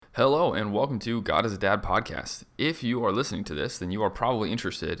Hello and welcome to God is a Dad podcast. If you are listening to this, then you are probably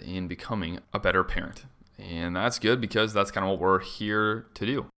interested in becoming a better parent. And that's good because that's kind of what we're here to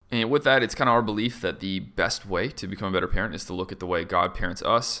do. And with that, it's kind of our belief that the best way to become a better parent is to look at the way God parents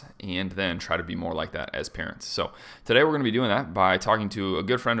us and then try to be more like that as parents. So today we're going to be doing that by talking to a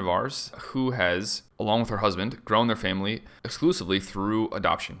good friend of ours who has, along with her husband, grown their family exclusively through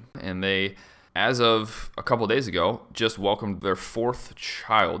adoption. And they, as of a couple of days ago, just welcomed their fourth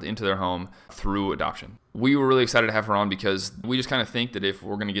child into their home through adoption. We were really excited to have her on because we just kind of think that if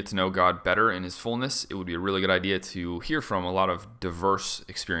we're going to get to know God better in his fullness, it would be a really good idea to hear from a lot of diverse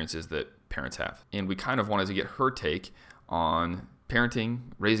experiences that parents have. And we kind of wanted to get her take on parenting,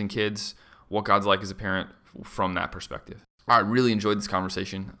 raising kids, what God's like as a parent from that perspective. I really enjoyed this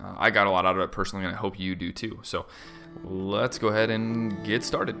conversation. I got a lot out of it personally, and I hope you do too. So let's go ahead and get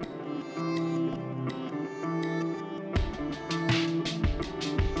started.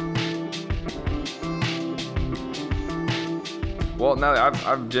 Well, now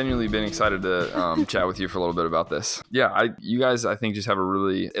I've genuinely been excited to chat with you for a little bit about this. Yeah, you guys, I think, just have a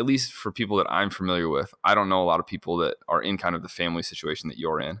really, at least for people that I'm familiar with, I don't know a lot of people that are in kind of the family situation that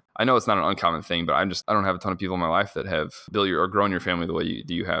you're in. I know it's not an uncommon thing, but I don't have a ton of people in my life that have built or grown your family the way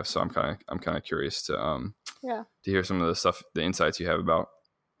you have. So I'm kind of curious to hear some of the stuff, the insights you have about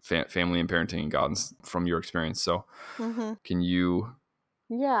family and parenting and God from your experience. So Can you?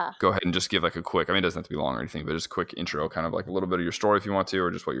 Yeah. Go ahead and just give like a quick, it doesn't have to be long or anything, but just a quick intro, kind of like a little bit of your story if you want to, or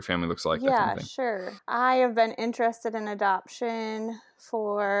just what your family looks like, that kind of thing. Sure. I have been interested in adoption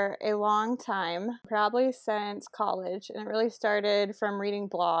for a long time, probably since college. And it really started from reading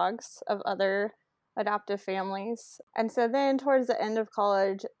blogs of other adoptive families. And so then towards the end of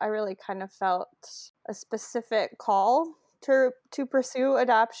college, I really kind of felt a specific call to pursue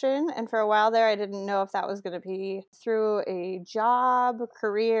adoption. And for a while there, I didn't know if that was going to be through a job,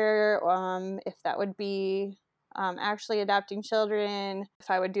 career, if that would be actually adopting children, if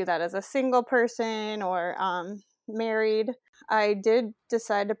I would do that as a single person or married. I did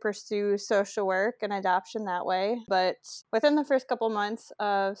decide to pursue social work and adoption that way. But within the first couple months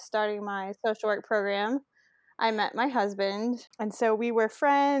of starting my social work program, I met my husband. And so we were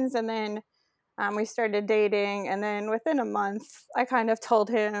friends, and then we started dating, and then within a month, I kind of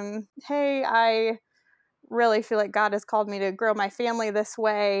told him, hey, I really feel like God has called me to grow my family this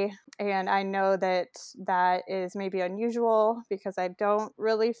way, and I know that that is maybe unusual because I don't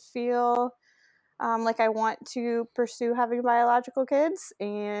really feel like I want to pursue having biological kids,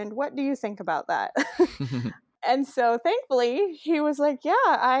 and what do you think about that? And so thankfully he was like, yeah,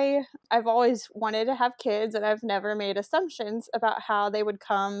 I've always wanted to have kids, and I've never made assumptions about how they would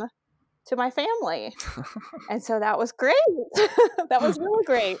come to my family. And so that was great. That was really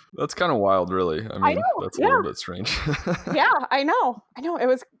great. That's kind of wild, really. I know. That's a little bit strange. Yeah, I know.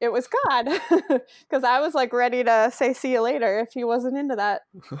 It was God, because I was like ready to say see you later if he wasn't into that.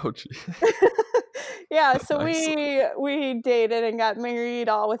 Oh, gee. Yeah, so Nice. we dated and got married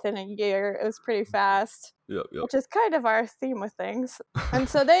all within a year. It was pretty fast. Yep. Which is kind of our theme with things. And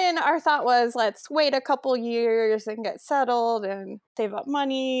so then our thought was, let's wait a couple years and get settled and save up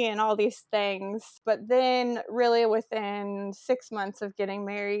money and all these things. But then really within 6 months of getting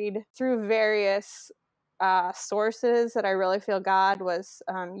married, through various sources that I really feel God was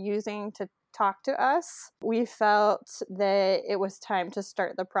using to talk to us, we felt that it was time to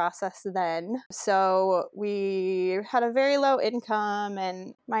start the process then. So we had a very low income,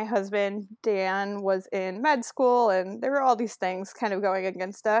 and my husband, Dan, was in med school, and there were all these things kind of going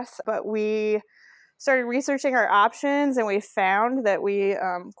against us. But we started researching our options, and we found that we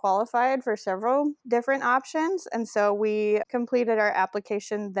qualified for several different options. And so we completed our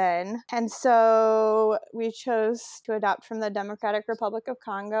application then. And so we chose to adopt from the Democratic Republic of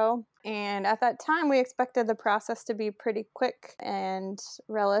Congo. And at that time, we expected the process to be pretty quick and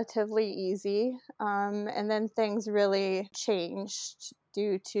relatively easy. And then things really changed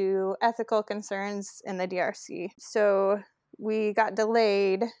due to ethical concerns in the DRC. So we got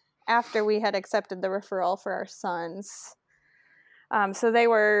delayed after we had accepted the referral for our sons. So they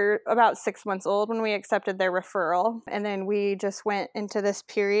were about 6 months old when we accepted their referral. And then we just went into this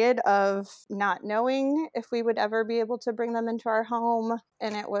period of not knowing if we would ever be able to bring them into our home.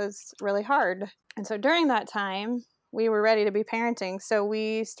 And it was really hard. And so during that time, we were ready to be parenting. So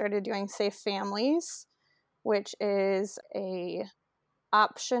we started doing Safe Families, which is a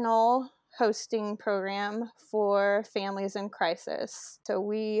optional hosting program for families in crisis. So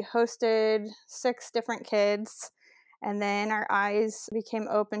we hosted 6 different kids, and then our eyes became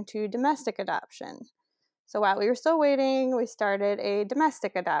open to domestic adoption. So while we were still waiting, we started a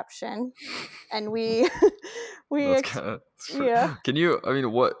domestic adoption, and we That's kind of. Yeah. Can you? I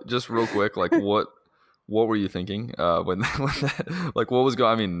mean, what? Just real quick, like what were you thinking when like what was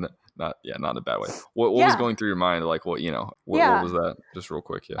going? I mean, not in a bad way. What was Yeah. going through your mind? Like what what Yeah. was that? Just real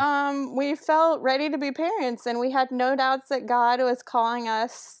quick, yeah. We felt ready to be parents, and we had no doubts that God was calling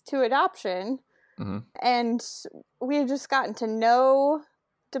us to adoption. Mm-hmm. And we had just gotten to know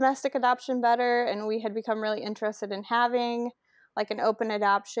domestic adoption better, and we had become really interested in having like an open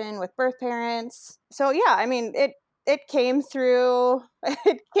adoption with birth parents. So yeah, I mean, it came through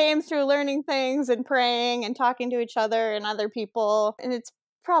learning things and praying and talking to each other and other people. And it's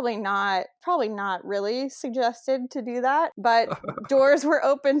probably not really suggested to do that, but doors were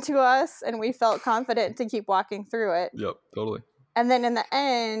open to us and we felt confident to keep walking through it. Yep, totally. And then in the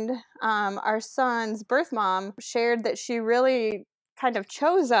end, our son's birth mom shared that she really kind of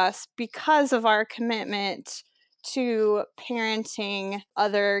chose us because of our commitment to parenting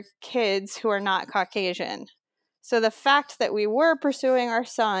other kids who are not Caucasian. So the fact that we were pursuing our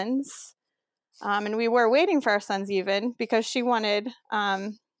sons, and we were waiting for our sons even, because she wanted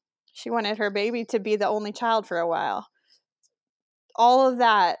her baby to be the only child for a while. All of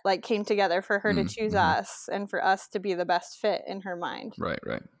that like came together for her to choose us and for us to be the best fit in her mind. Right.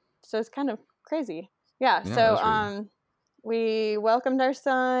 So it's kind of crazy. Yeah. Yeah, So we welcomed our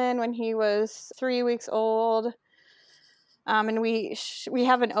son when he was 3 weeks old. And we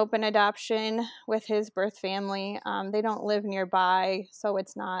have an open adoption with his birth family. They don't live nearby, so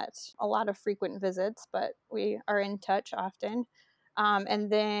it's not a lot of frequent visits, but we are in touch often.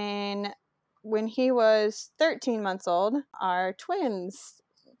 And then when he was 13 months old, our twins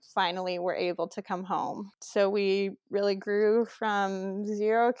finally were able to come home. So we really grew from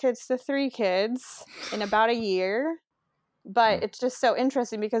 0 kids to 3 kids in about a year. But it's just so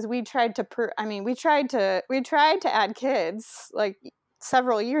interesting because we tried to add kids like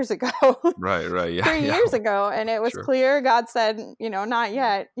several years ago. Right. Yeah. 3 years ago, and it was Sure. clear. God said, not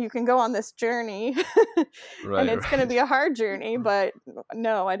yet. You can go on this journey. Right. And it's going to be a hard journey, but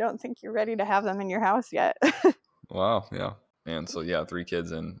no, I don't think you're ready to have them in your house yet. Wow. Yeah. And so 3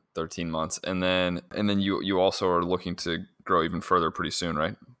 kids in 13 months, and then you also are looking to grow even further pretty soon,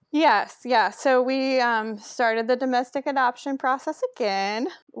 right? Yes, yeah. So we started the domestic adoption process again.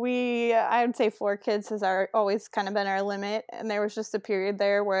 I would say 4 kids has always kind of been our limit, and there was just a period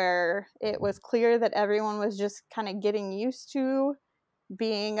there where it was clear that everyone was just kind of getting used to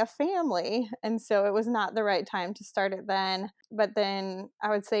being a family, and so it was not the right time to start it then. But then I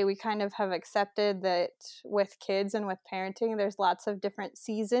would say we kind of have accepted that with kids and with parenting, there's lots of different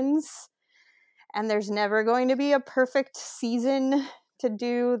seasons, and there's never going to be a perfect season to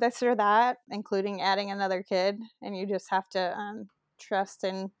do this or that, including adding another kid. And you just have to trust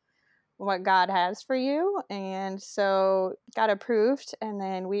in what God has for you. And so got approved, and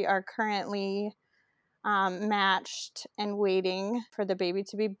then we are currently matched and waiting for the baby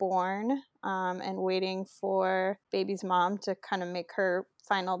to be born, and waiting for baby's mom to kind of make her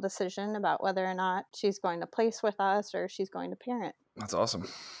final decision about whether or not she's going to place with us or she's going to parent. That's awesome.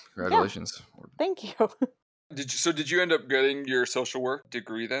 Congratulations. Yeah. Thank you. Did you end up getting your social work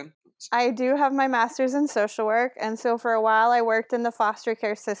degree then? I do have my master's in social work, and so for a while I worked in the foster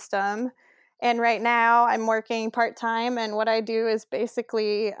care system. And right now I'm working part-time, and what I do is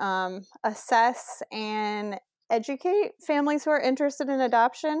basically assess and educate families who are interested in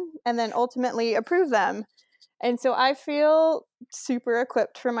adoption and then ultimately approve them. And so I feel super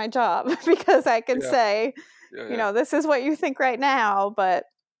equipped for my job because I can say, this is what you think right now, but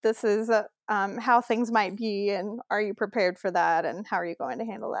this is how things might be, and are you prepared for that, and how are you going to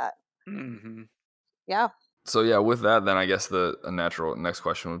handle that? Mm-hmm. Yeah. So with that, then I guess a natural next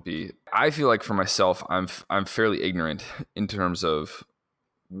question would be: I feel like for myself, I'm fairly ignorant in terms of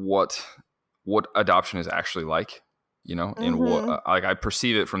what adoption is actually like, and what like I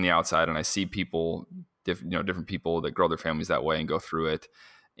perceive it from the outside, and I see people, different people that grow their families that way and go through it,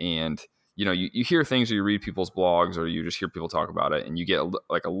 and you hear things, or you read people's blogs, or you just hear people talk about it, and you get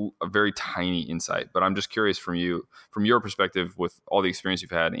a very tiny insight. But I'm just curious from your perspective, with all the experience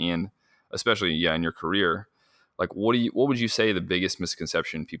you've had, and especially in your career, like what would you say the biggest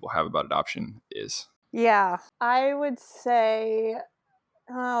misconception people have about adoption is? Yeah, I would say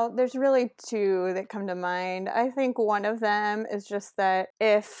there's really 2 that come to mind. I think one of them is just that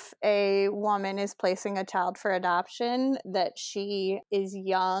if a woman is placing a child for adoption, that she is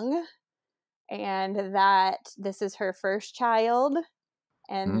young and that this is her first child,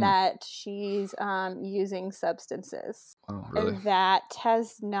 and that she's using substances. Oh, really?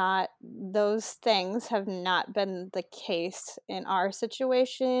 And those things have not been the case in our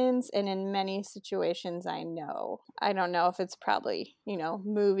situations and in many situations I know. I don't know if it's probably,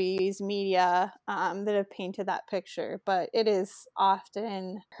 movies, media that have painted that picture, but it is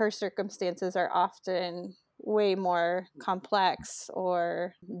often, her circumstances are often way more complex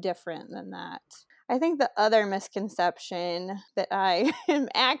or different than that. I think the other misconception that I am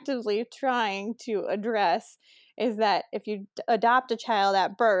actively trying to address is that if you adopt a child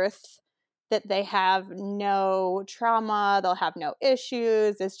at birth, that they have no trauma, they'll have no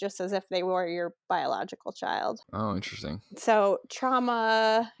issues. It's just as if they were your biological child. Oh, interesting. So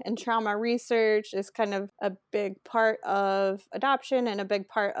trauma and trauma research is kind of a big part of adoption and a big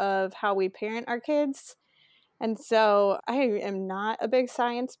part of how we parent our kids. And so I am not a big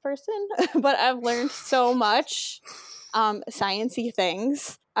science person, but I've learned so much sciencey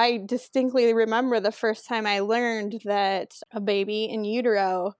things. I distinctly remember the first time I learned that a baby in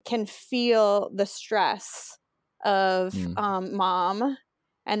utero can feel the stress of mom,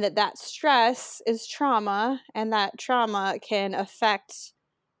 and that stress is trauma, and that trauma can affect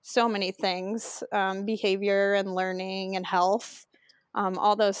so many things, behavior and learning and health.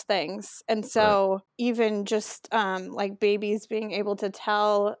 All those things. And so even just like babies being able to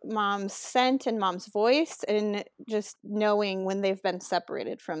tell mom's scent and mom's voice and just knowing when they've been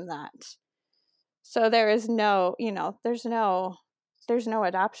separated from that. So there is no, there's no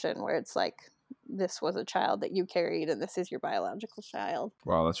adoption where it's like, this was a child that you carried and this is your biological child.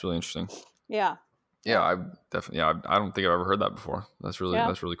 Wow, that's really interesting. Yeah. Yeah, I definitely. Yeah, I don't think I've ever heard that before. That's really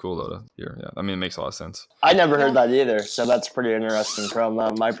cool though to hear. Yeah, I mean, it makes a lot of sense. I never heard that either, so that's pretty interesting from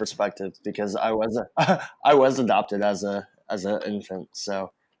my perspective, because I was adopted as an infant,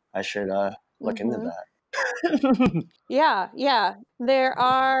 so I should look into that. Yeah. There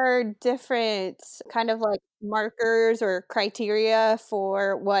are different kind of like markers or criteria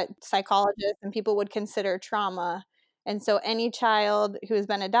for what psychologists and people would consider trauma. And so any child who has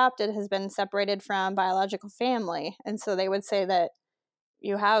been adopted has been separated from biological family. And so they would say that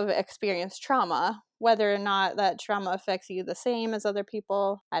you have experienced trauma. Whether or not that trauma affects you the same as other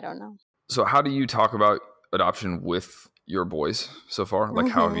people, I don't know. So how do you talk about adoption with your boys so far? Like,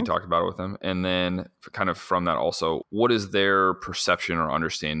 how have you talked about it with them? And then kind of from that also, what is their perception or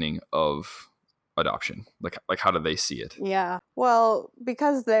understanding of adoption? Like how do they see it? Yeah. Well,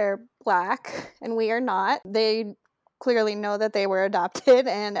 because they're Black and we are not, they clearly know that they were adopted,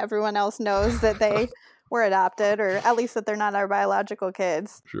 and everyone else knows that they were adopted, or at least that they're not our biological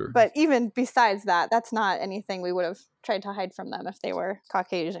kids. Sure. But even besides that, that's not anything we would have tried to hide from them if they were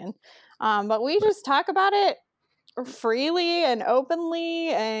Caucasian. But we just talk about it freely and openly,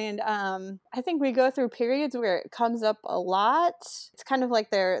 and I think we go through periods where it comes up a lot. It's kind of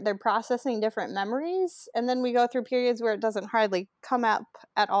like they're processing different memories, and then we go through periods where it doesn't hardly come up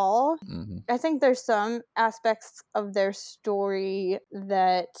at all. I think there's some aspects of their story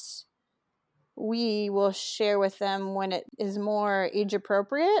that we will share with them when it is more age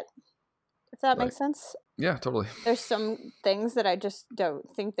appropriate, if that makes sense. Yeah, totally. There's some things that I just don't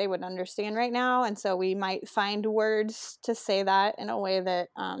think they would understand right now. And so we might find words to say that in a way that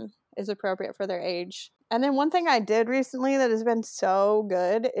is appropriate for their age. And then one thing I did recently that has been so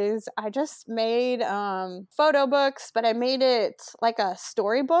good is I just made photo books, but I made it like a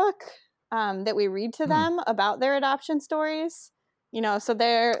storybook that we read to them about their adoption stories. So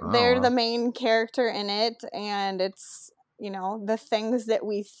they're the main character in it, and it's, the things that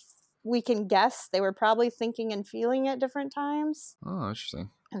we can guess they were probably thinking and feeling at different times. Oh,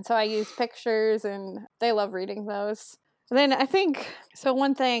 interesting. And so I use pictures, and they love reading those. And then I think, so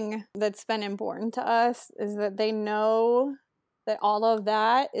one thing that's been important to us is that they know that all of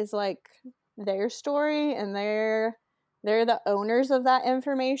that is like their story, and they're the owners of that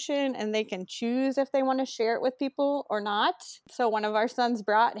information, and they can choose if they want to share it with people or not. So one of our sons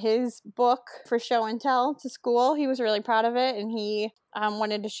brought his book for show and tell to school. He was really proud of it, and he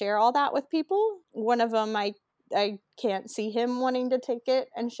wanted to share all that with people. One of them, I can't see him wanting to take it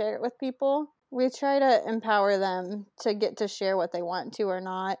and share it with people. We try to empower them to get to share what they want to or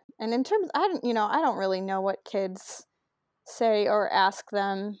not. And in terms, I don't really know what kids say or ask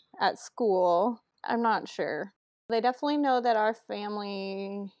them at school. I'm not sure. They definitely know that our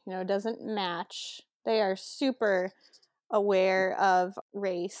family, doesn't match. They are super aware of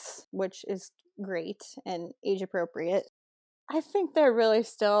race, which is great and age appropriate. I think they're really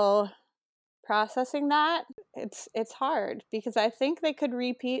still processing that. It's hard because I think they could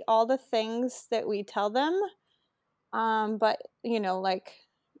repeat all the things that we tell them. But, like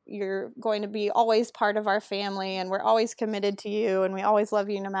you're going to be always part of our family, and we're always committed to you, and we always love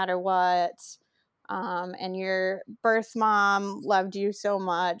you no matter what. And your birth mom loved you so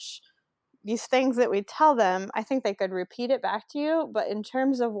much. These things that we tell them, I think they could repeat it back to you, but in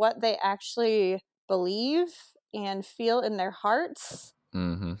terms of what they actually believe and feel in their hearts,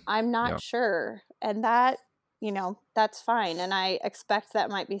 I'm not sure. And that, that's fine. And I expect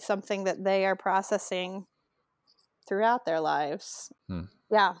that might be something that they are processing throughout their lives.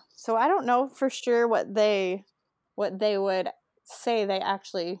 Yeah. So I don't know for sure what they would say they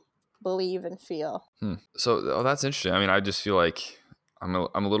actually believe and feel. So that's interesting. I mean, I just feel like I'm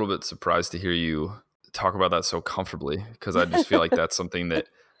a little bit surprised to hear you talk about that so comfortably, because I just feel like that's something that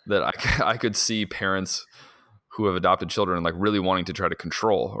I could see parents who have adopted children like really wanting to try to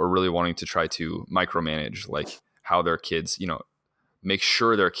control, or really wanting to try to micromanage, like how their kids, make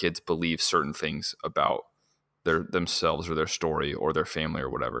sure their kids believe certain things about themselves or their story or their family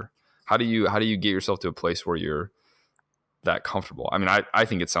or whatever. How do you get yourself to a place where you're that comfortable? I mean, I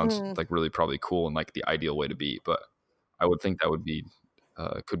think it sounds like really probably cool and like the ideal way to be, but I would think that would be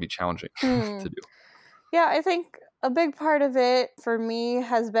could be challenging to do. Yeah, I think a big part of it for me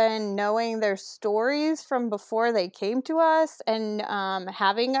has been knowing their stories from before they came to us, and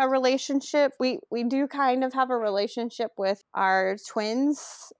having a relationship. We do kind of have a relationship with our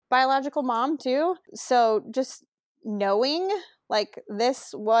twins' biological mom too. So just knowing like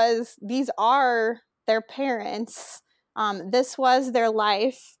these are their parents. This was their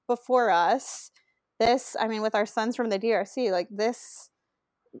life before us. With our sons from the DRC, like this,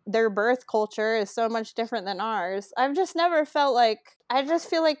 their birth culture is so much different than ours. I've just never felt like, I just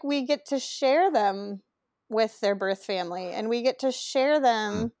feel like we get to share them with their birth family, and we get to share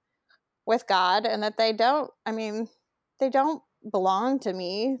them with God, and that they don't belong to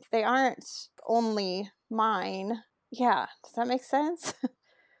me. They aren't only mine. Yeah. Does that make sense?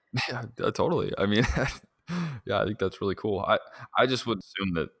 Yeah, totally. I mean, yeah, I think that's really cool. I just would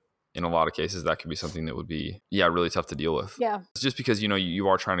assume that in a lot of cases that could be something that would be really tough to deal with. Yeah. It's just because you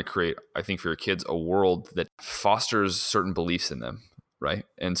are trying to create, I think, for your kids a world that fosters certain beliefs in them, right?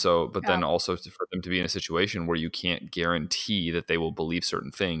 And so, but then also for them to be in a situation where you can't guarantee that they will believe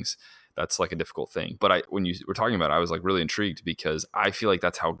certain things, that's like a difficult thing. But when you were talking about it, I was like really intrigued, because I feel like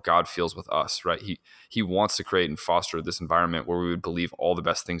that's how God feels with us, right? He wants to create and foster this environment where we would believe all the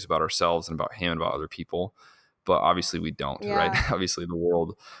best things about ourselves and about Him and about other people. But obviously we don't, right? Obviously the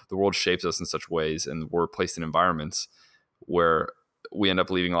world shapes us in such ways, and we're placed in environments where we end up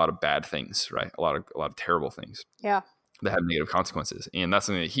believing a lot of bad things, right? A lot of terrible things. Yeah. That have negative consequences. And that's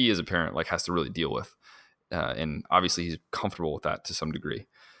something that he as a parent like has to really deal with. And obviously he's comfortable with that to some degree,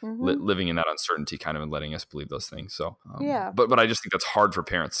 living in that uncertainty kind of, and letting us believe those things. So, but I just think that's hard for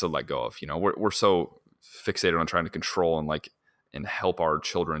parents to let go of. We're so fixated on trying to control and help our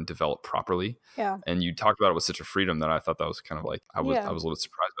children develop properly. Yeah. And you talked about it with such a freedom that I thought that was kind of like, I was a little bit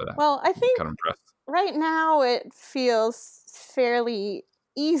surprised by that. Well, I think kind of impressed. Right now it feels fairly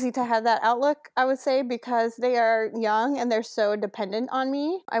easy to have that outlook, I would say, because they are young and they're so dependent on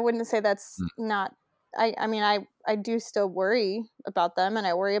me. I wouldn't say that's not, I do still worry about them, and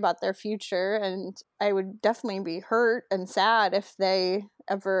I worry about their future, and I would definitely be hurt and sad if they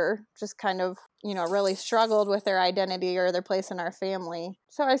ever just kind of, really struggled with their identity or their place in our family.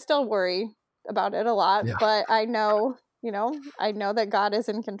 So I still worry about it a lot, but I know that God is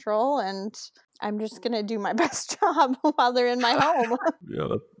in control, and I'm just going to do my best job while they're in my home.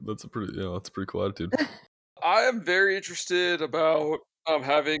 Yeah, that's a pretty cool attitude. I am very interested about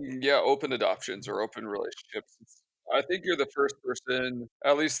having open adoptions or open relationships. I think you're the first person,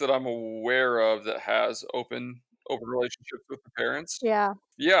 at least that I'm aware of, that has open relationships with the parents. Yeah.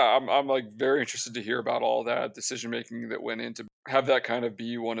 Yeah, I'm like very interested to hear about all that decision making that went into have that kind of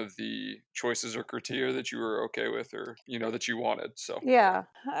be one of the choices or criteria that you were okay with, or that you wanted. So Yeah,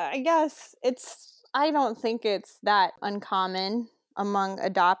 I guess I don't think it's that uncommon among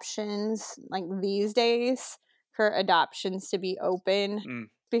adoptions like these days for adoptions to be open,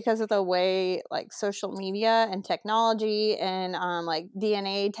 because of the way like social media and technology and like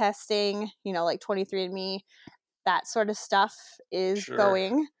DNA testing, like 23andMe, that sort of stuff is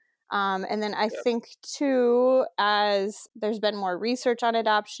going. And then I think too, as there's been more research on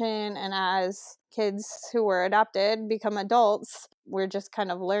adoption, and as kids who were adopted become adults, we're just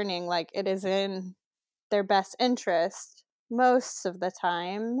kind of learning like it is in their best interest most of the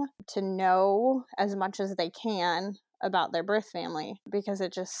time to know as much as they can about their birth family, because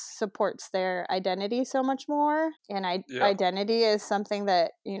it just supports their identity so much more. And identity is something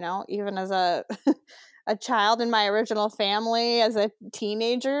that, even as a a child in my original family as a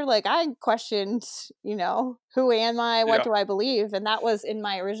teenager, like I questioned, who am I? What Yeah. do I believe? And that was in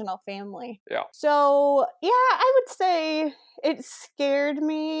my original family. Yeah. So, yeah, I would say it scared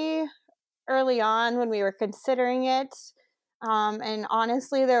me early on when we were considering it. And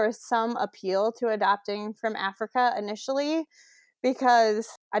honestly, there was some appeal to adopting from Africa initially because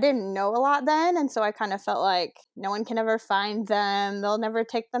I didn't know a lot then. And so I kind of felt like no one can ever find them. They'll never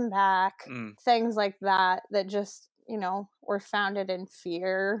take them back. Things like that just, were founded in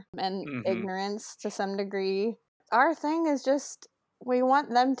fear and ignorance to some degree. Our thing is just we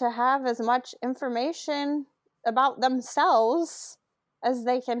want them to have as much information about themselves as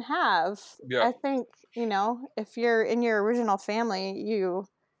they can have. Yeah. I think, if you're in your original family, you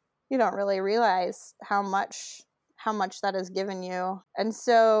don't really realize how much that has given you. And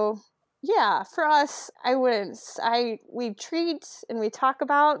so, yeah, for us, we treat and we talk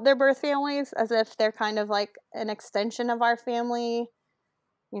about their birth families as if they're kind of like an extension of our family,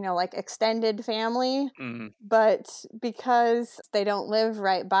 like extended family. But because they don't live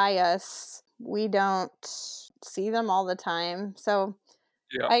right by us, we don't see them all the time. So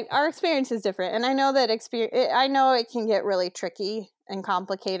Yeah. our experience is different. And I know that I know it can get really tricky and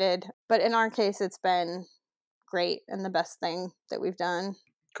complicated, but in our case, it's been great and the best thing that we've done.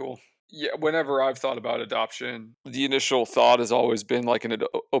 Cool. Yeah, whenever I've thought about adoption, the initial thought has always been like an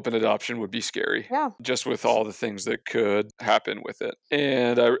open adoption would be scary. Yeah. Just with all the things that could happen with it.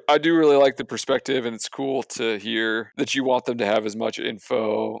 And I do really like the perspective, and it's cool to hear that you want them to have as much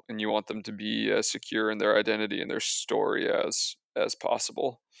info and you want them to be as secure in their identity and their story as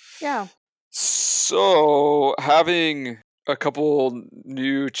possible. Yeah. So having a couple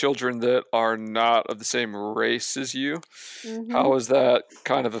new children that are not of the same race as you, how has that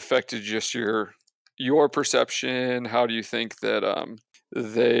kind of affected just your perception? How do you think that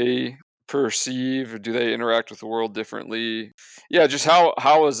they perceive, or do they interact with the world differently? Yeah, just how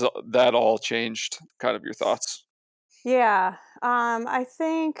has that all changed kind of your thoughts? Yeah. I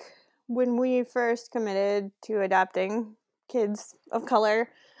think when we first committed to adopting kids of color,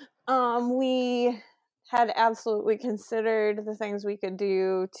 we had absolutely considered the things we could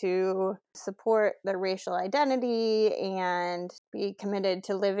do to support their racial identity and be committed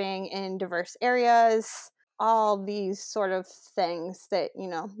to living in diverse areas. All these sort of things that,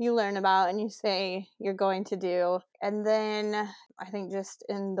 you learn about and you say you're going to do. And then I think just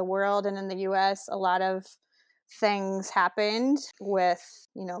in the world and in the US, a lot of things happened with,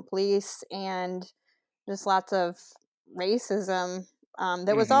 police and just lots of racism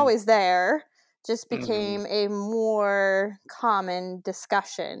that was always there, just became a more common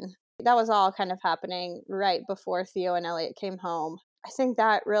discussion. That was all kind of happening right before Theo and Elliot came home. I think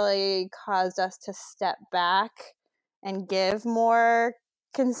that really caused us to step back and give more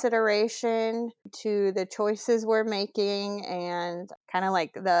consideration to the choices we're making and kind of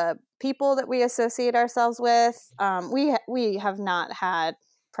like the people that we associate ourselves with. We have not had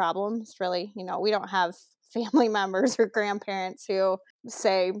problems, really. We don't have family members or grandparents who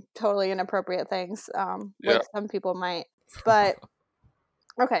say totally inappropriate things, like some people might. But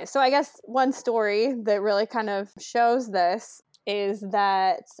okay, so I guess one story that really kind of shows this is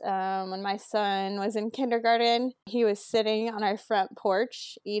that when my son was in kindergarten, he was sitting on our front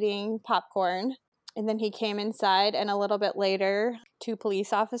porch eating popcorn. And then he came inside, and a little bit later, 2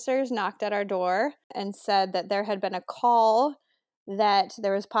 police officers knocked at our door and said that there had been a call that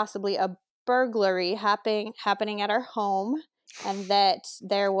there was possibly a burglary happening at our home, and that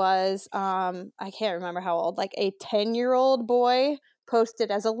there was, I can't remember how old, like a 10-year-old boy posted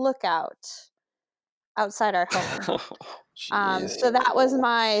as a lookout outside our home. So that was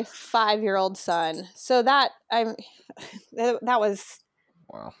my 5-year-old son. So that was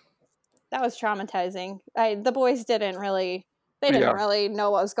Wow. That was traumatizing. The boys didn't really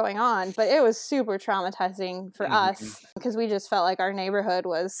know what was going on, but it was super traumatizing for us because we just felt like our neighborhood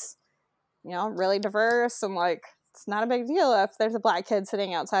was, really diverse and like it's not a big deal if there's a black kid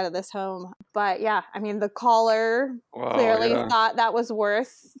sitting outside of this home. But yeah, I mean, the caller clearly thought that was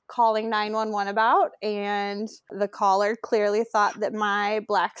worth calling 911 about, and the caller clearly thought that my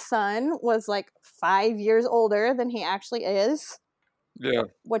black son was like 5 years older than he actually is. Yeah.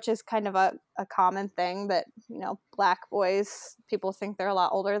 Which is kind of a common thing that, black boys, people think they're a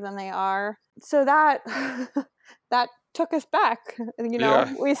lot older than they are. So that took us back.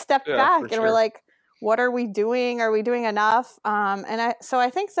 We stepped back and we're like, what are we doing? Are we doing enough? So I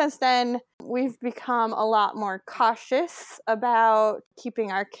think since then we've become a lot more cautious about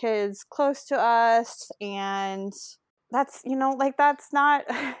keeping our kids close to us, and that's that's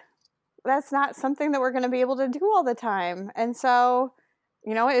not something that we're going to be able to do all the time. And so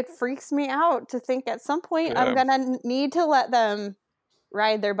it freaks me out to think at some point I'm Yeah. going to need to let them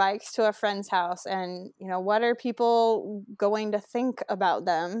ride their bikes to a friend's house. And, what are people going to think about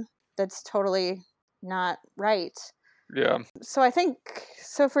them? That's totally not right. Yeah. So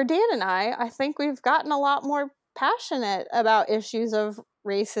so for Dan and I think we've gotten a lot more passionate about issues of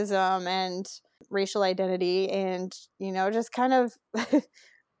racism and racial identity and, just kind of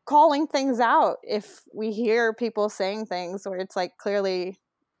calling things out if we hear people saying things where it's like clearly,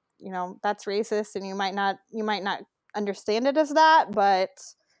 that's racist and you might not understand it as that, but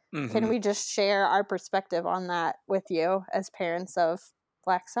can Hmm. we just share our perspective on that with you as parents of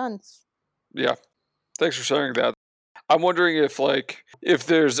Black sons? Yeah. Thanks for sharing that. I'm wondering if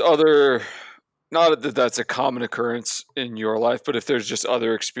there's other, not that that's a common occurrence in your life, but if there's just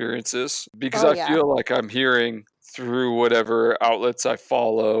other experiences, because Oh I yeah. feel like I'm hearing through whatever outlets I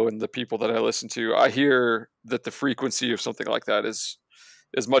follow and the people that I listen to, I hear that the frequency of something like that is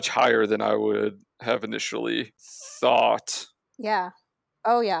much higher than I would have initially thought. Yeah.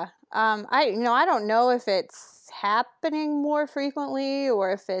 Oh yeah. I don't know if it's happening more frequently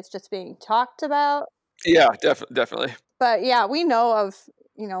or if it's just being talked about. Yeah, definitely. But yeah, we know of,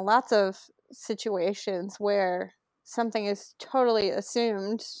 lots of situations where something is totally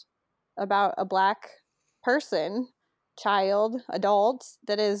assumed about a Black person, child, adult,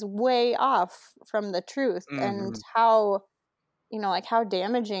 that is way off from the truth, and Hmm. how, like how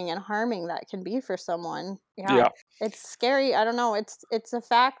damaging and harming that can be for someone. Yeah. Yeah, It's scary. I don't know. It's a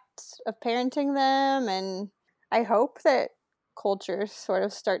fact of parenting them, and I hope that culture sort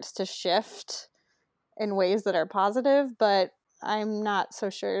of starts to shift in ways that are positive, but I'm not so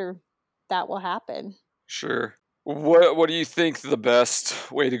sure that will happen. sure. What do you think the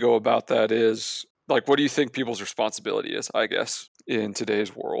best way to go about that is? Like, what do you think people's responsibility is, I guess, in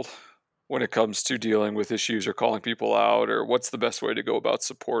today's world when it comes to dealing with issues or calling people out, or what's the best way to go about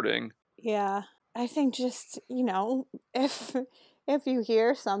supporting? Yeah. I think just, if you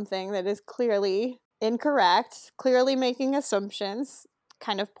hear something that is clearly incorrect, clearly making assumptions,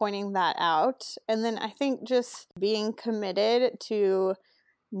 kind of pointing that out. And then I think just being committed to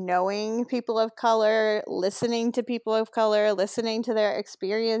knowing people of color, listening to people of color, listening to their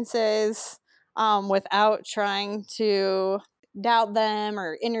experiences, without trying to doubt them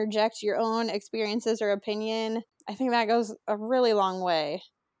or interject your own experiences or opinion. I think that goes a really long way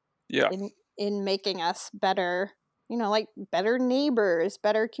Yeah, in making us better, like better neighbors,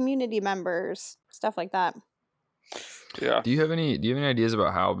 better community members, stuff like that. yeah, Do you have any ideas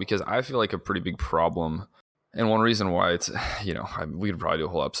about how? Because I feel like a pretty big problem, and one reason why it's we could probably do a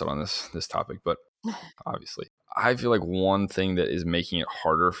whole episode on this topic, but obviously, I feel like one thing that is making it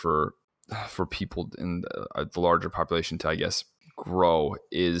harder for people in the larger population to, I guess, grow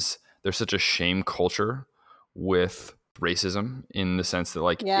is there's such a shame culture with racism, in the sense that,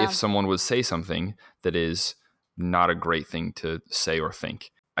 like, if Yeah. someone would say something that is not a great thing to say or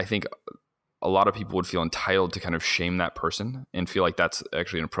think, I think a lot of people would feel entitled to kind of shame that person and feel like that's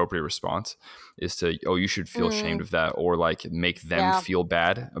actually an appropriate response, is to, oh, you should feel ashamed Mm, of that, or like make them yeah. feel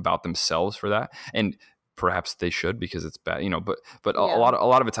bad about themselves for that. And perhaps they should, because it's bad, but a Yeah.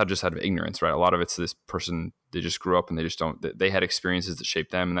 lot of it's just out of ignorance, right? A lot of it's this person, they just grew up and they just don't, they had experiences that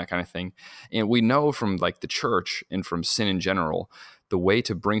shaped them and that kind of thing. And we know from like the church and from sin in general, the way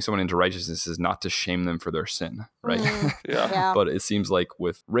to bring someone into righteousness is not to shame them for their sin, right? Mm, yeah, yeah. But it seems like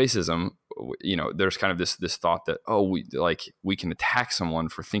with racism, there's kind of this thought that, oh, we can attack someone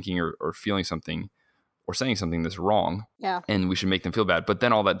for thinking or feeling something or saying something that's wrong, Yeah. and we should make them feel bad. But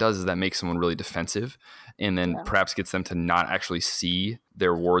then all that does is that makes someone really defensive, and then Yeah. perhaps gets them to not actually see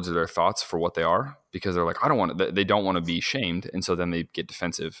their words or their thoughts for what they are, because they're like, I don't want to, they don't want to be shamed, and so then they get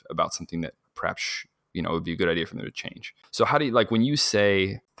defensive about something that perhaps it would be a good idea for them to change. So how do you, like, when you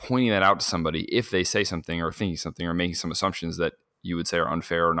say pointing that out to somebody, if they say something or thinking something or making some assumptions that you would say are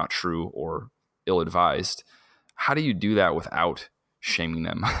unfair or not true or ill-advised, how do you do that without shaming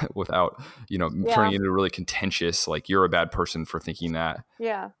them, without Yeah. turning into really contentious, like, you're a bad person for thinking that,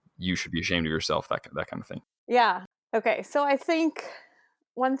 Yeah. you should be ashamed of yourself, that kind of thing? Yeah. Okay. So I think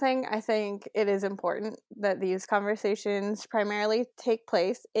one thing, I think it is important that these conversations primarily take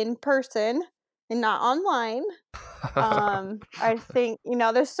place in person and not online. I think,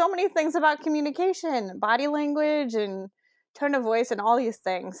 there's so many things about communication, body language and tone of voice and all these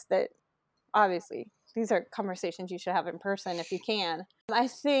things that obviously these are conversations you should have in person if you can. I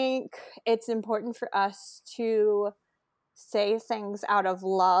think it's important for us to say things out of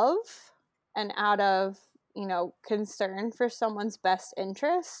love and out of, concern for someone's best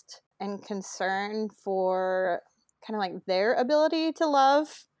interest and concern for kind of like their ability to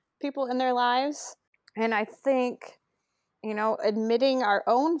love people in their lives. And I think admitting our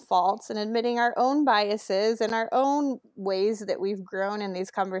own faults and admitting our own biases and our own ways that we've grown in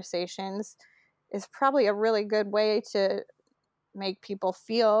these conversations is probably a really good way to make people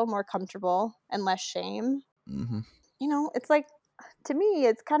feel more comfortable and less shame. Mm-hmm. It's like, to me,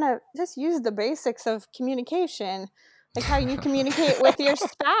 it's kind of just use the basics of communication, like how you communicate with your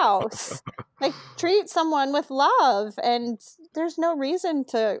spouse. Like, treat someone with love, and there's no reason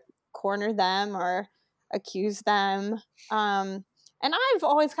to corner them or accuse them. And I've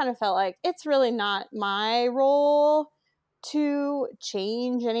always kind of felt like it's really not my role to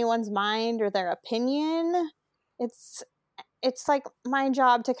change anyone's mind or their opinion. It's like my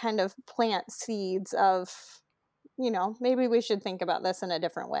job to kind of plant seeds of, maybe we should think about this in a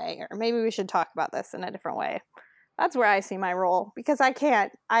different way, or maybe we should talk about this in a different way. That's where I see my role, because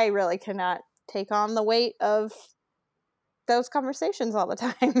I really cannot take on the weight of those conversations all the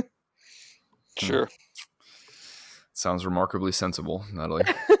time. Sure. Sounds remarkably sensible, Natalie.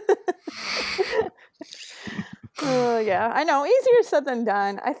 Yeah, I know. Easier said than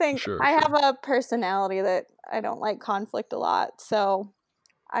done. I think Sure. I have a personality that I don't like conflict a lot, so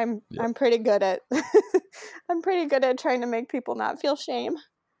I'm pretty good at I'm pretty good at trying to make people not feel shame.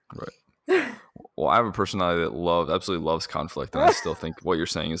 Right. Well, I have a personality that absolutely loves conflict, and I still think what you're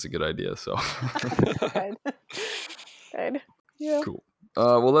saying is a good idea. So Good. Yeah. Cool.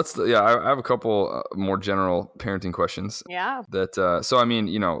 Well, I have a couple more general parenting questions. Yeah. That so I mean,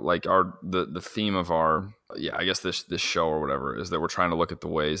 like the theme of our I guess this show or whatever is that we're trying to look at the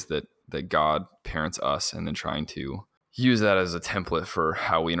ways that God parents us, and then trying to use that as a template for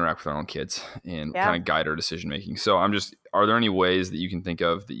how we interact with our own kids and kind of guide our decision making. So are there any ways that you can think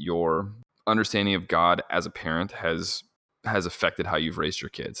of that your understanding of God as a parent has affected how you've raised your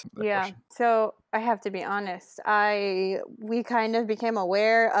kids? Yeah. Question. So I have to be honest. We kind of became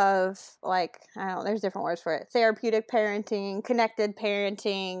aware of, like, I don't know, there's different words for it. Therapeutic parenting, connected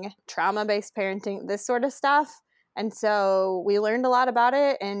parenting, trauma-based parenting, this sort of stuff. And so we learned a lot about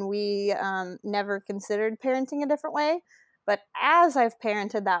it, and we never considered parenting a different way. But as I've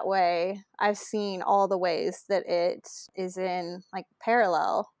parented that way, I've seen all the ways that it is in, like,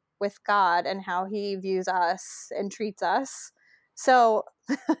 parallel with God and how he views us and treats us. So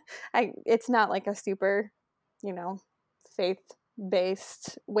it's not like a super,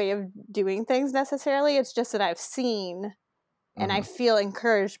 faith-based way of doing things necessarily. It's just that I've seen and I feel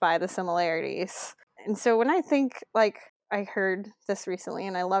encouraged by the similarities. And so when I think, like, I heard this recently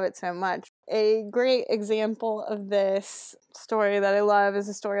and I love it so much. A great example of this story that I love is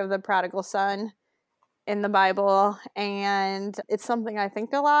the story of the prodigal son in the Bible. And it's something I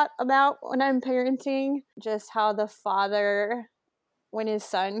think a lot about when I'm parenting, just how the father, when his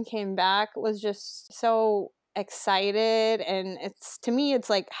son came back, was just so excited. And to me, it's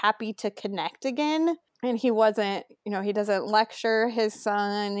like happy to connect again. And he wasn't, he doesn't lecture his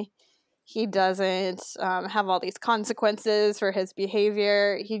son. He doesn't have all these consequences for his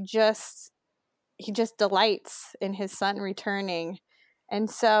behavior. He just delights in his son returning. And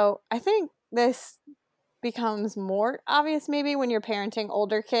so I think this becomes more obvious maybe when you're parenting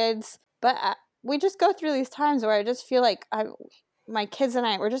older kids. But we just go through these times where I just feel like my kids and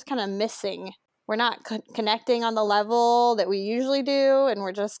I, we're just kind of missing. We're not connecting on the level that we usually do, and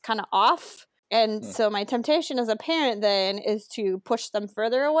we're just kind of off. And so my temptation as a parent then is to push them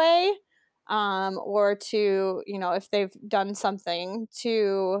further away, or to, if they've done something,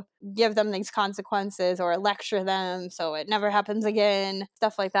 to give them these consequences or lecture them so it never happens again,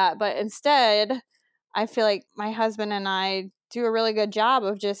 stuff like that. But instead, I feel like my husband and I do a really good job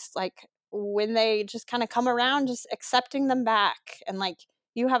of just, like, when they just kind of come around, just accepting them back, and, like,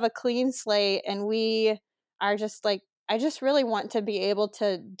 you have a clean slate, and we are just like, I just really want to be able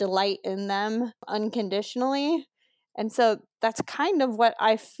to delight in them unconditionally. And so that's kind of what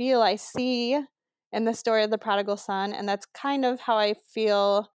I feel I see in the story of the prodigal son. And that's kind of how I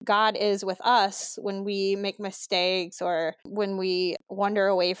feel God is with us when we make mistakes, or when we wander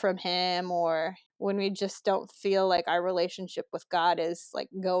away from him, or when we just don't feel like our relationship with God is, like,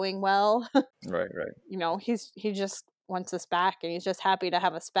 going well. Right. He just wants us back, and he's just happy to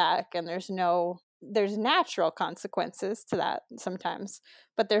have us back. And there's natural consequences to that sometimes,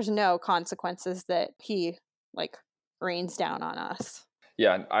 but there's no consequences that he, like, rains down on us.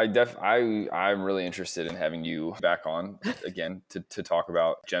 Yeah, I'm really interested in having you back on again to talk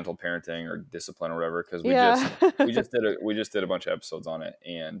about gentle parenting or discipline or whatever, because we just did a bunch of episodes on it,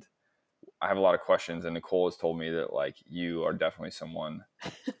 and I have a lot of questions, and Nicole has told me that, like, you are definitely someone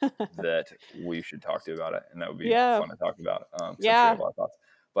that we should talk to about it, and that would be fun to talk about. I'm sure a lot of thoughts.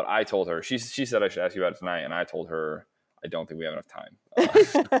 But I told her, she said I should ask you about it tonight, and I told her I don't think we have enough time. She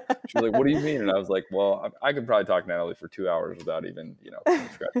was like, "What do you mean?" And I was like, "Well, I could probably talk to Natalie for 2 hours without even,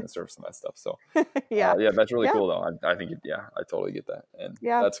 scratching the surface on that stuff." So, Yeah. yeah, that's really Yeah. cool though. I think, I totally get that, and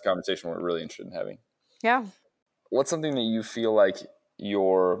Yeah. that's a conversation we're really interested in having. Yeah. What's something that you feel like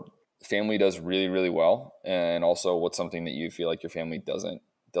your family does really, really well, and also what's something that you feel like your family doesn't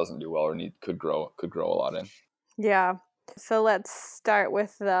do well or could grow a lot in? Yeah. So let's start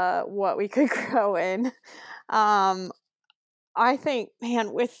with what we could grow in. I think,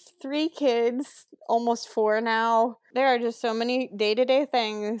 man, with 3 kids, almost 4 now, there are just so many day-to-day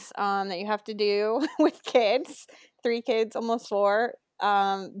things that you have to do with kids. 3 kids, almost 4,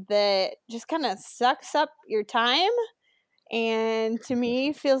 that just kind of sucks up your time. And to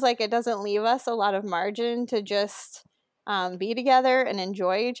me, feels like it doesn't leave us a lot of margin to just be together and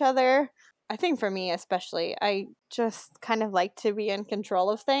enjoy each other. I think for me especially, I just kind of like to be in control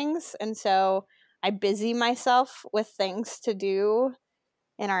of things. And so I busy myself with things to do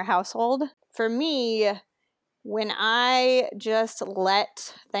in our household. For me, when I just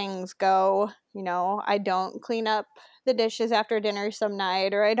let things go, I don't clean up the dishes after dinner some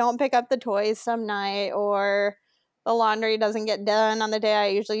night, or I don't pick up the toys some night, or the laundry doesn't get done on the day I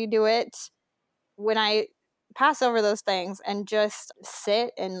usually do it. When I pass over those things and just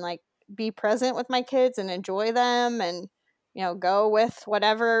sit and like be present with my kids and enjoy them and, go with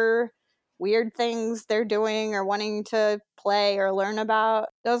whatever weird things they're doing or wanting to play or learn about,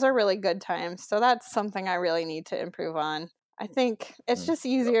 those are really good times. So that's something I really need to improve on. I think it's just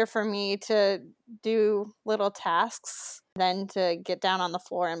easier for me to do little tasks than to get down on the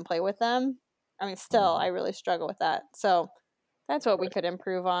floor and play with them. I mean, still, I really struggle with that. So that's what we could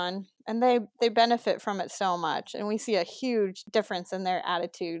improve on. And they benefit from it so much. And we see a huge difference in their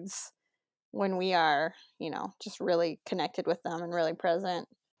attitudes when we are, just really connected with them and really present.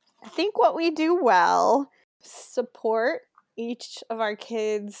 I think what we do well, support each of our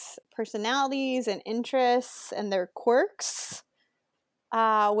kids' personalities and interests and their quirks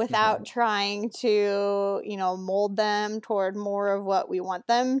without trying to, mold them toward more of what we want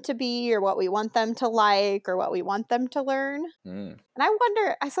them to be or what we want them to like or what we want them to learn. And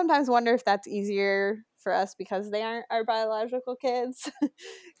I sometimes wonder if that's easier for us because they aren't our biological kids.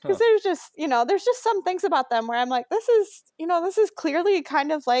 Because there's just, there's just some things about them where I'm like, this is clearly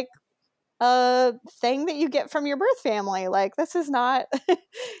kind of like a thing that you get from your birth family. Like, this is not,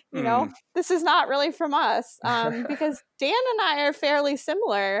 this is not really from us. Because Dan and I are fairly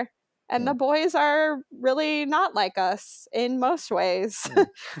similar, and the boys are really not like us in most ways.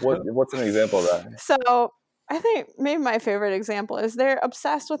 What's an example of that? So I think maybe my favorite example is they're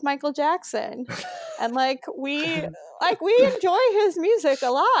obsessed with Michael Jackson. And we enjoy his music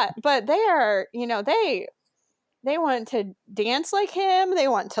a lot, but they are, they want to dance like him. They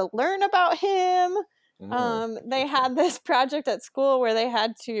want to learn about him. They had this project at school where they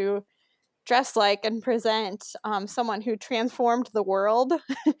had to dress like and present someone who transformed the world.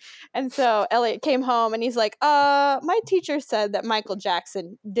 And so Elliot came home and he's like, my teacher said that Michael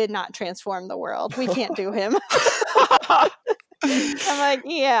Jackson did not transform the world. We can't do him. I'm like,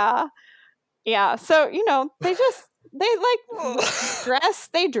 yeah. So,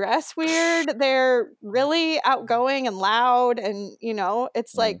 they dress weird. They're really outgoing and loud. And,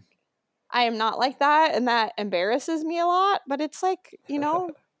 it's like, I am not like that. And that embarrasses me a lot. But it's like,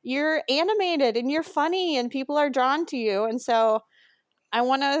 you're animated and you're funny and people are drawn to you. And so I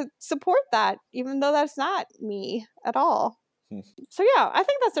want to support that, even though that's not me at all. So, yeah, I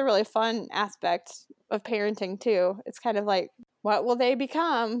think that's a really fun aspect of parenting, too. It's kind of like, what will they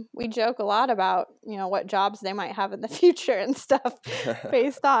become? We joke a lot about, what jobs they might have in the future and stuff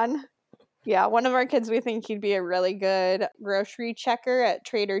based on. Yeah, one of our kids, we think he'd be a really good grocery checker at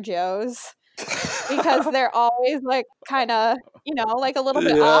Trader Joe's because they're always like kind of, like a little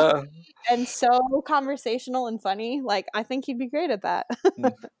bit off and so conversational and funny. Like, I think he'd be great at that.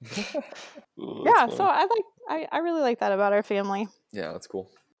 Yeah, so I really like that about our family. Yeah, that's cool.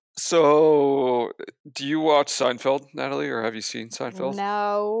 So, do you watch Seinfeld, Natalie, or have you seen Seinfeld?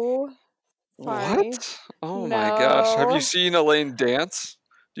 No. Sorry. What? Oh my gosh. Have you seen Elaine dance?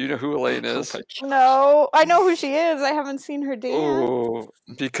 Do you know who Elaine is? No. I know who she is. I haven't seen her dance. Oh,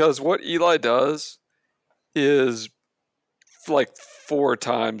 because what Eli does is like 4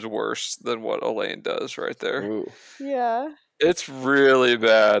 times worse than what Elaine does right there. Ooh. Yeah. It's really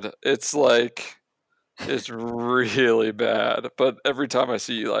bad. It's really bad. But every time I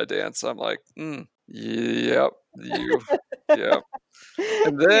see Eli dance, I'm like, yep.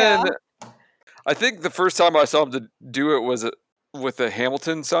 And then I think the first time I saw him to do it was with the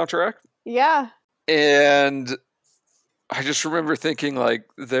Hamilton soundtrack. Yeah. And I just remember thinking, like,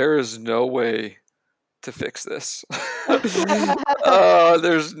 there is no way to fix this.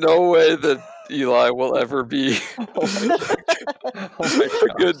 There's no way that Eli will ever be a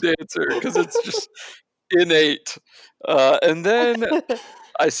good dancer because it's just innate. And then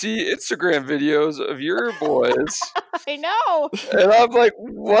I see Instagram videos of your boys, I know. and I'm like,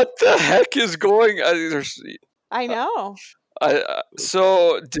 what the heck is going on? I know.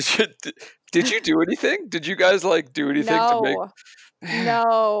 So did you do anything? Did you guys like do anything to make?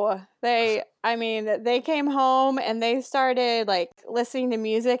 No, they came home and they started like listening to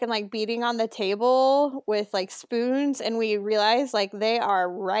music and like beating on the table with like spoons, and we realized like they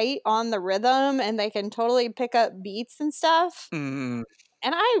are right on the rhythm and they can totally pick up beats and stuff. Mm.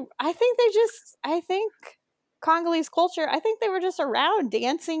 And I think Congolese culture, I think they were just around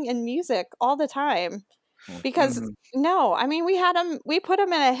dancing and music all the time. Because no, I mean we put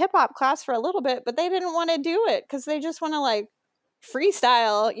them in a hip hop class for a little bit, but they didn't want to do it because they just want to like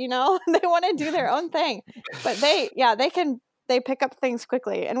freestyle, you know. They want to do their own thing. But they pick up things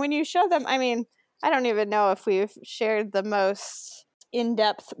quickly. And when you show them, I mean, I don't even know if we've shared the most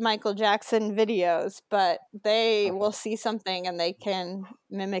in-depth Michael Jackson videos, but they will see something and they can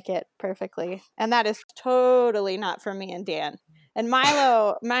mimic it perfectly. And that is totally not for me and Dan. And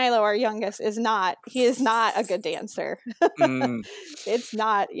Milo, our youngest, is not a good dancer. It's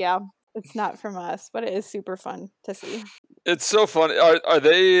not from us, but it is super fun to see. It's so funny. Are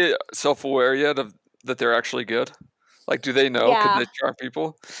they self-aware yet of that they're actually good? Like, do they know? Yeah. Can they charm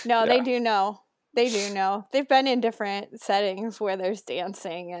people? No, they do know. They do know. They've been in different settings where there's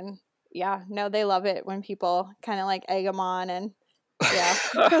dancing, and they love it when people kind of like egg them on, and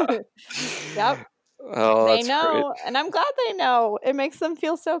yep. Oh, they that's know, and I'm glad they know. It makes them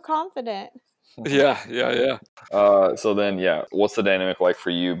feel so confident. great. Yeah. So then, what's the dynamic like for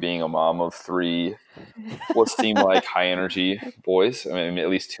you being a mom of three what seem like high energy boys? I mean, at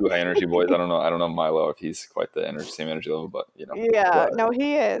least two high energy boys. I don't know Milo if he's quite the same energy level, but you know. Yeah, no,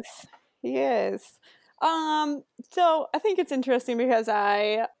 he is. He is. So I think it's interesting because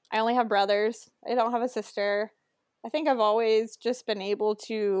I only have brothers. I don't have a sister. I think I've always just been able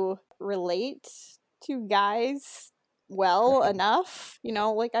to relate to guys well enough. You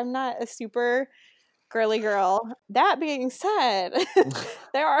know, like I'm not a super girly girl. That being said,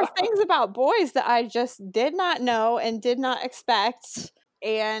 there are things about boys that I just did not know and did not expect.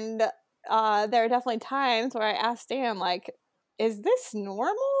 And there are definitely times where I asked Dan, like, is this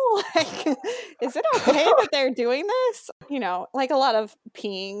normal? Like, is it okay that they're doing this? You know, like a lot of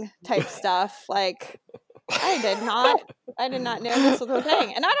peeing type stuff. Like, I did not know this was a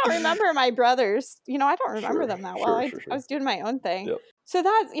thing. And I don't remember my brothers. You know, I don't remember them that well. I was doing my own thing. Yep. So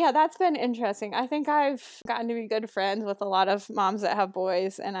that's been interesting. I think I've gotten to be good friends with a lot of moms that have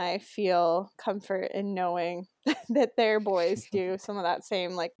boys, and I feel comfort in knowing that their boys do some of that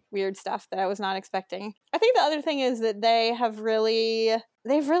same like weird stuff that I was not expecting. I think the other thing is that they've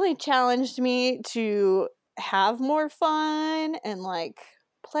really challenged me to have more fun and like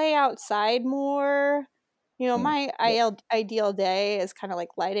play outside more. You know, my ideal day is kind of like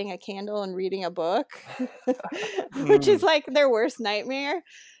lighting a candle and reading a book, which is like their worst nightmare.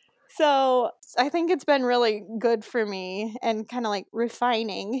 So I think it's been really good for me and kind of like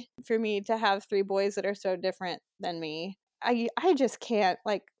refining for me to have three boys that are so different than me. I just can't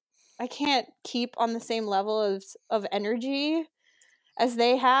I can't keep on the same level of energy as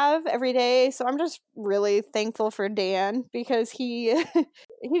they have every day. So I'm just really thankful for Dan because he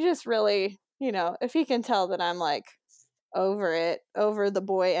just really, you know, if he can tell that I'm like over the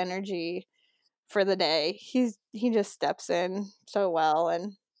boy energy for the day, he just steps in so well,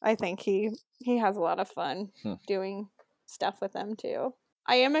 and I think he has a lot of fun doing stuff with them too.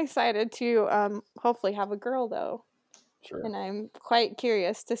 I am excited to hopefully have a girl though. Sure. And I'm quite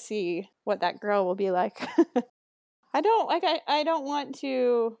curious to see what that girl will be like. I don't want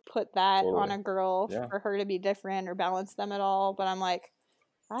to put that on a girl for her to be different or balance them at all, but I'm like,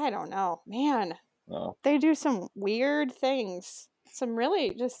 I don't know, man. No. They do some weird things, some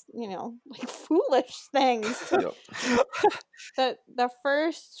really just, you know, like foolish things. The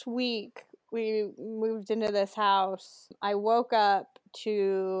first week we moved into this house, I woke up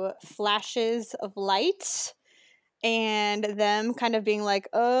to flashes of light and them kind of being like,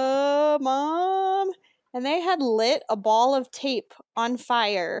 "Oh, Mom." And they had lit a ball of tape on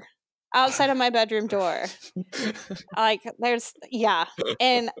fire outside of my bedroom door. Like,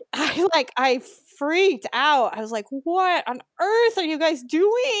 and I freaked out. I was like, what on earth are you guys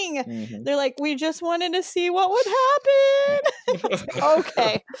doing? Mm-hmm. They're like, we just wanted to see what would happen.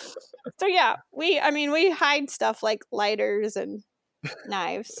 Okay. So we hide stuff like lighters and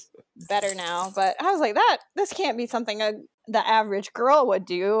knives better now, but I was like, this can't be something the average girl would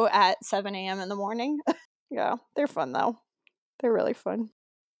do at 7 a.m. in the morning. Yeah, they're fun though. They're really fun.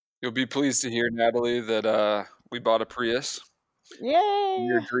 You'll be pleased to hear, Natalie, that we bought a Prius, Yay!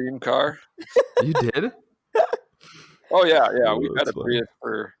 your dream car. You did? Oh yeah, Oh, we've had that's a funny. Prius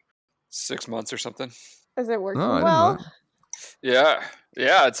for 6 months or something. Is it working No, I didn't know well? that.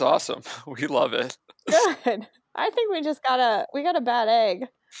 Yeah, it's awesome. We love it. Good. I think we just got a bad egg.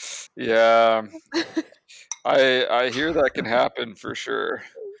 Yeah, I hear that can happen for sure.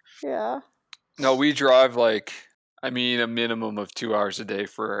 Yeah. No, we drive a minimum of 2 hours a day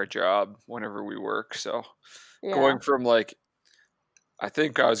for our job whenever we work. So Yeah. going from I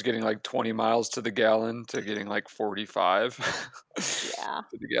think I was getting 20 miles to the gallon to getting 45 Yeah.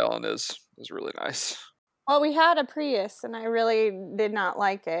 to the gallon is really nice. Well, we had a Prius, and I really did not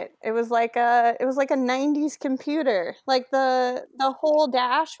like it. It was like a 90s computer. Like the whole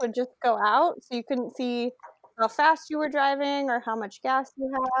dash would just go out, so you couldn't see how fast you were driving or how much gas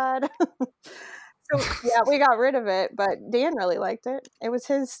you had. So yeah, we got rid of it, but Dan really liked it. It was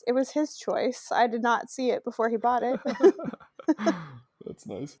his choice. I did not see it before he bought it. That's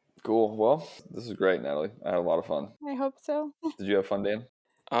nice. Cool. Well, this is great, Natalie. I had a lot of fun. I hope so. Did you have fun, Dan?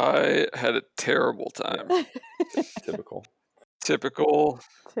 I had a terrible time. Typical. Typical.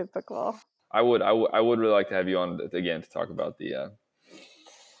 Typical. I would really like to have you on again to talk about the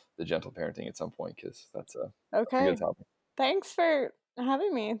gentle parenting at some point, because that's a Okay. good topic. Thanks for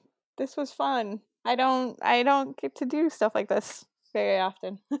having me. This was fun. I don't get to do stuff like this very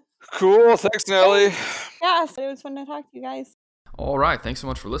often. Cool. Thanks, Natalie. Yes, it was fun to talk to you guys. All right, thanks so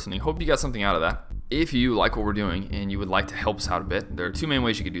much for listening. Hope you got something out of that. If you like what we're doing and you would like to help us out a bit, there are two main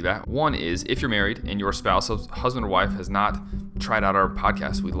ways you could do that. One is if you're married and your spouse, husband or wife, has not tried out our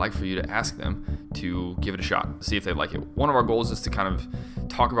podcast, we'd like for you to ask them to give it a shot, see if they like it. One of our goals is to kind of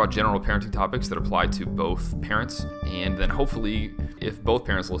talk about general parenting topics that apply to both parents, and then hopefully if both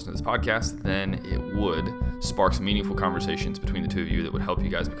parents listen to this podcast, then it would spark some meaningful conversations between the two of you that would help you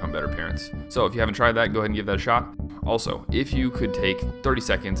guys become better parents. So if you haven't tried that, go ahead and give that a shot. Also, if you could take 30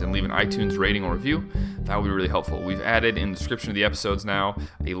 seconds and leave an iTunes rating or review, that would be really helpful. We've added in the description of the episodes now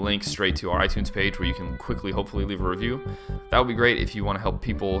a link straight to our iTunes page where you can quickly, hopefully, leave a review. That would be great if you want to help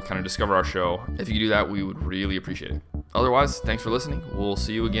people kind of discover our show. If you could do that, we would really appreciate it. Otherwise, thanks for listening. We'll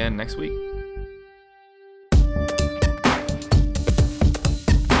see you again next week.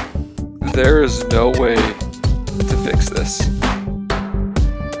 There is no way to fix this.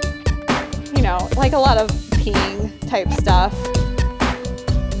 You know, like a lot of peeing type stuff.